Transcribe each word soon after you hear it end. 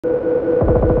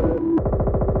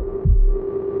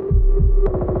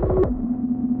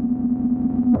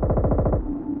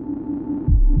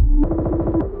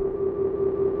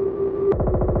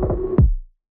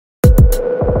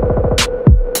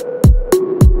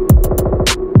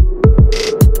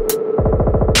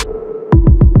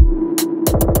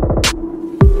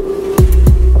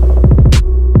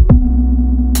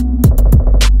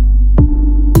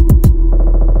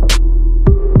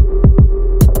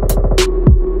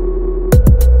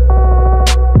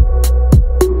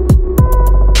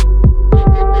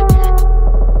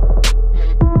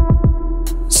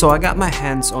So I got my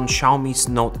hands on Xiaomi's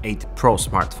Note 8 Pro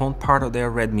smartphone, part of their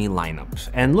Redmi lineup,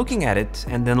 and looking at it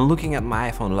and then looking at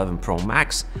my iPhone 11 Pro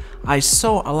Max, I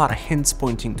saw a lot of hints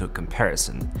pointing to a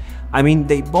comparison. I mean,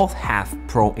 they both have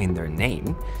Pro in their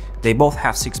name, they both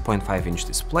have 6.5-inch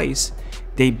displays,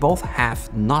 they both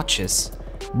have notches,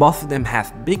 both of them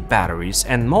have big batteries,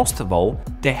 and most of all,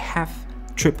 they have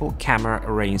triple camera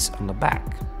arrays on the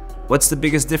back. What's the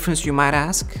biggest difference, you might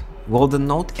ask? Well, the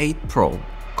Note 8 Pro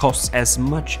costs as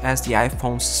much as the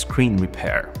iPhone's screen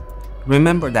repair.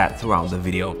 Remember that throughout the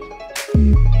video.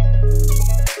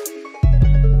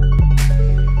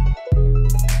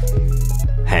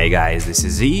 Hey guys, this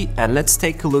is E, and let's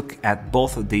take a look at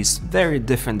both of these very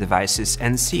different devices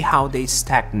and see how they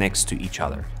stack next to each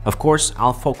other. Of course,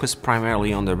 I'll focus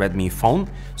primarily on the Redmi phone,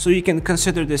 so you can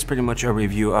consider this pretty much a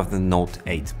review of the Note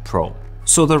 8 Pro.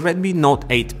 So the Redmi Note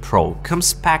 8 Pro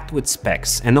comes packed with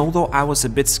specs, and although I was a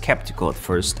bit skeptical at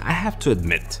first, I have to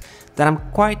admit that I'm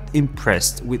quite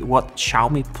impressed with what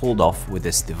Xiaomi pulled off with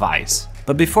this device.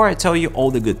 But before I tell you all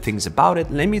the good things about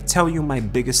it, let me tell you my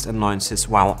biggest annoyances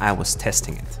while I was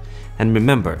testing it. And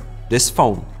remember, this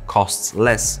phone costs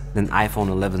less than iPhone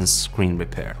 11's screen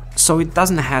repair. So it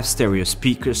doesn't have stereo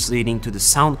speakers, leading to the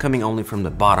sound coming only from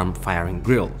the bottom firing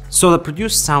grille. So the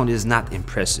produced sound is not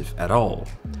impressive at all.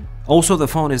 Also, the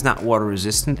phone is not water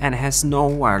resistant and has no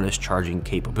wireless charging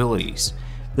capabilities.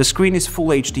 The screen is Full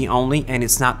HD only and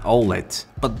it's not OLED,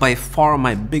 but by far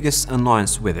my biggest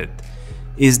annoyance with it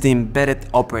is the embedded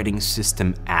operating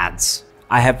system ads.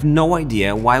 I have no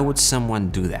idea why would someone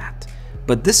do that,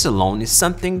 but this alone is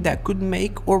something that could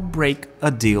make or break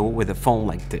a deal with a phone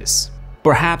like this.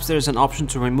 Perhaps there's an option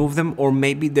to remove them, or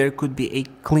maybe there could be a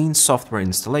clean software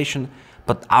installation,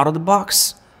 but out of the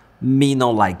box, me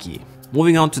no likey.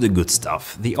 Moving on to the good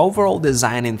stuff, the overall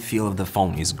design and feel of the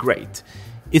phone is great.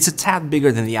 It's a tad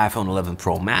bigger than the iPhone 11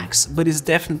 Pro Max, but it's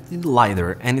definitely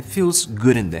lighter and it feels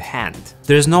good in the hand.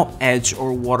 There's no edge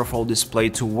or waterfall display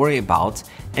to worry about,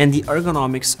 and the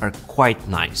ergonomics are quite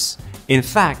nice. In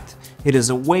fact, it is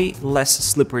a way less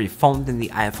slippery phone than the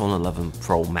iPhone 11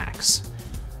 Pro Max.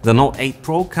 The Note 8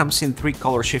 Pro comes in 3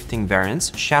 color shifting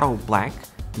variants: Shadow Black,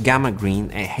 Gamma Green,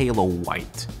 and Halo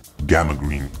White. Gamma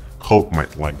Green, Hulk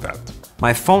might like that.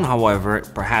 My phone, however,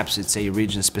 perhaps it's a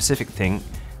region-specific thing,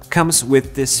 comes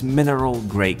with this mineral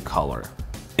gray color.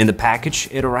 In the package,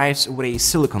 it arrives with a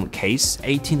silicone case,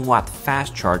 18-watt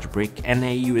fast charge brick, and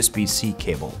a USB-C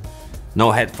cable.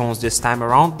 No headphones this time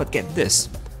around, but get this.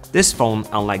 This phone,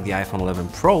 unlike the iPhone 11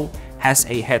 Pro, has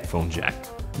a headphone jack.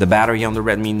 The battery on the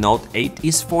Redmi Note 8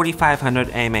 is 4500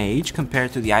 mAh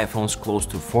compared to the iPhone's close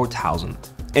to 4000.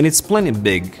 And it's plenty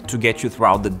big to get you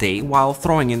throughout the day while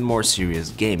throwing in more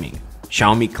serious gaming.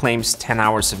 Xiaomi claims 10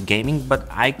 hours of gaming, but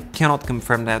I cannot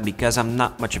confirm that because I'm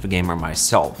not much of a gamer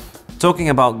myself. Talking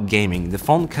about gaming, the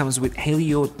phone comes with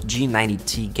Helio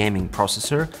G90T gaming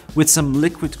processor with some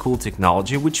liquid cool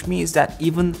technology, which means that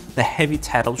even the heavy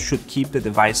titles should keep the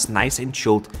device nice and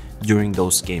chilled during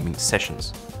those gaming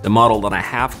sessions. The model that I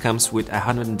have comes with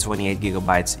 128GB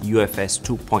UFS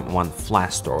 2.1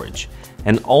 flash storage,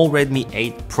 and all Redmi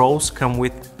 8 Pros come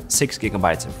with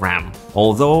 6GB of RAM,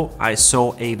 although I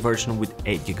saw a version with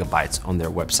 8GB on their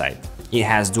website. It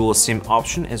has dual SIM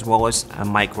option as well as a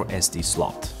micro SD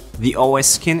slot. The OS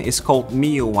skin is called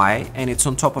MIUI and it's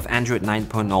on top of Android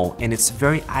 9.0, and it's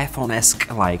very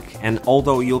iPhone-esque like, and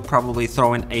although you'll probably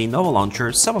throw in a Nova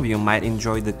launcher, some of you might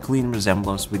enjoy the clean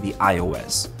resemblance with the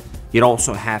iOS. It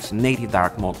also has native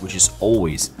dark mode, which is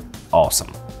always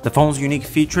awesome. The phone's unique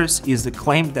features is the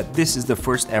claim that this is the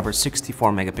first ever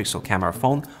 64-megapixel camera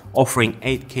phone offering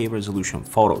 8K resolution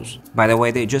photos. By the way,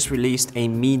 they just released a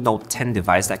Mi Note 10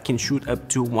 device that can shoot up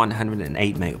to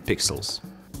 108 megapixels.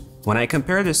 When I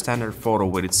compare the standard photo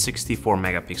with its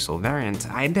 64-megapixel variant,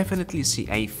 I definitely see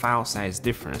a file size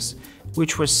difference,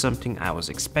 which was something I was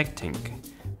expecting.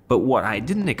 But what I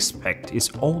didn't expect is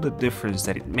all the difference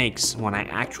that it makes when I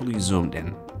actually zoomed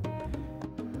in.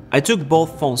 I took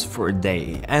both phones for a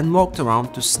day and walked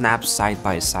around to snap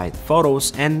side-by-side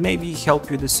photos and maybe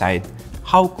help you decide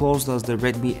how close does the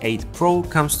Redmi 8 Pro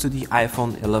comes to the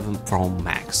iPhone 11 Pro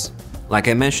Max? Like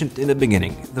I mentioned in the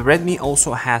beginning, the Redmi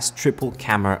also has triple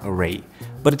camera array,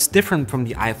 but it's different from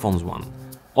the iPhone's one,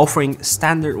 offering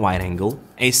standard wide angle,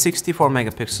 a 64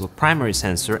 megapixel primary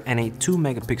sensor and a 2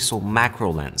 megapixel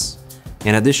macro lens.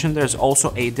 In addition, there's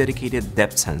also a dedicated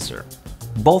depth sensor.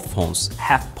 Both phones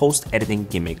have post-editing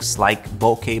gimmicks like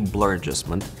bokeh blur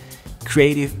adjustment,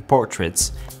 creative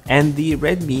portraits, and the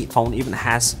Redmi phone even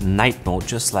has night mode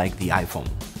just like the iPhone.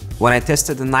 When I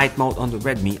tested the night mode on the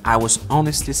Redmi, I was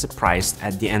honestly surprised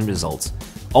at the end results,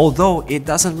 although it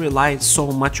doesn't rely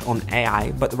so much on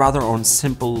AI but rather on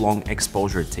simple long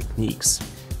exposure techniques.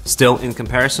 Still, in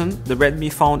comparison, the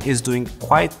Redmi phone is doing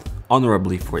quite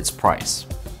honorably for its price.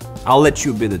 I'll let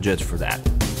you be the judge for that.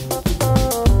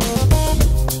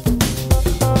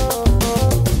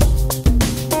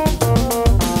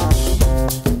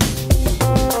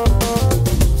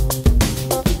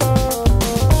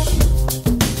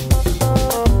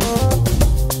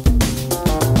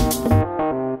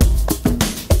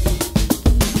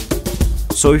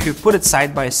 So if you put it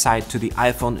side by side to the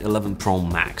iPhone 11 Pro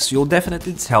Max, you'll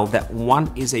definitely tell that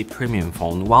one is a premium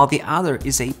phone while the other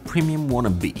is a premium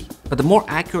wannabe. But the more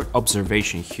accurate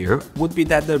observation here would be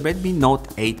that the Redmi Note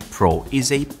 8 Pro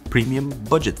is a premium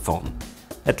budget phone.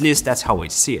 At least that's how I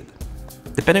see it.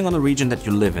 Depending on the region that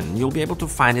you live in, you'll be able to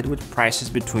find it with prices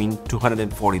between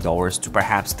 $240 to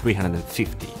perhaps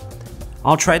 $350.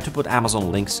 I'll try to put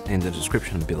Amazon links in the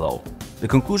description below. The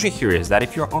conclusion here is that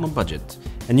if you're on a budget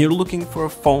and you're looking for a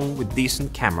phone with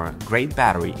decent camera, great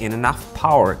battery, and enough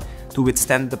power to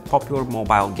withstand the popular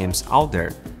mobile games out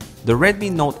there, the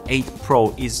Redmi Note 8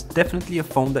 Pro is definitely a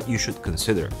phone that you should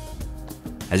consider.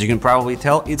 As you can probably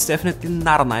tell, it's definitely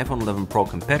not an iPhone 11 Pro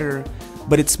competitor,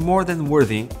 but it's more than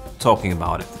worthy talking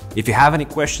about it. If you have any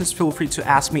questions, feel free to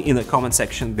ask me in the comment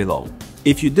section below.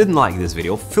 If you didn't like this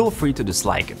video, feel free to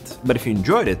dislike it, but if you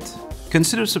enjoyed it,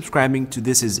 consider subscribing to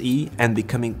ThisIsE and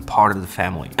becoming part of the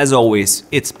family. As always,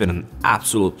 it's been an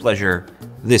absolute pleasure.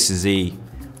 ThisIsE,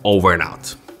 over and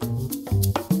out.